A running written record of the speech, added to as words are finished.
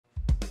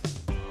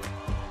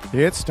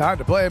It's time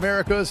to play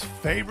America's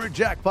favorite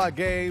jackpot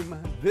game.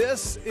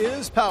 This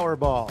is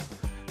Powerball.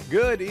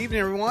 Good evening,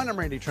 everyone. I'm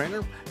Randy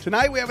Trainer.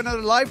 Tonight we have another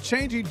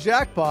life-changing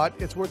jackpot.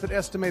 It's worth an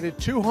estimated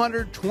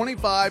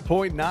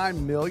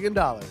 $225.9 million.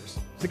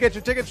 So get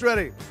your tickets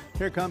ready.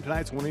 Here come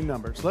tonight's winning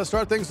numbers. Let's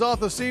start things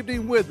off this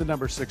evening with the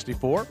number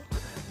 64.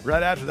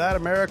 Right after that,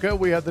 America,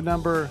 we have the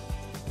number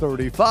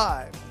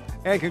 35.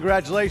 And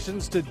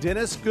congratulations to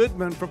Dennis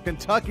Goodman from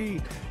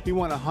Kentucky. He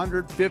won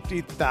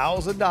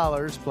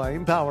 $150,000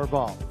 playing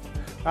Powerball.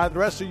 All right, the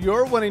rest of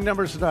your winning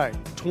numbers tonight,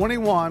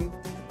 21,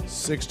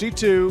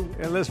 62,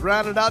 and let's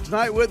round it out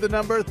tonight with the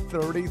number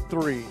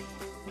 33.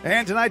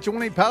 And tonight's your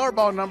winning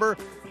Powerball number,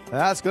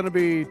 that's going to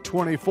be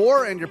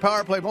 24, and your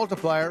Power Play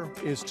multiplier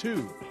is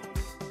 2.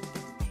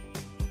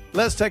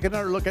 Let's take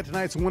another look at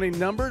tonight's winning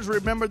numbers.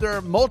 Remember, there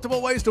are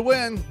multiple ways to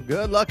win.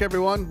 Good luck,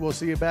 everyone. We'll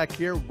see you back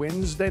here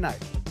Wednesday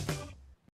night.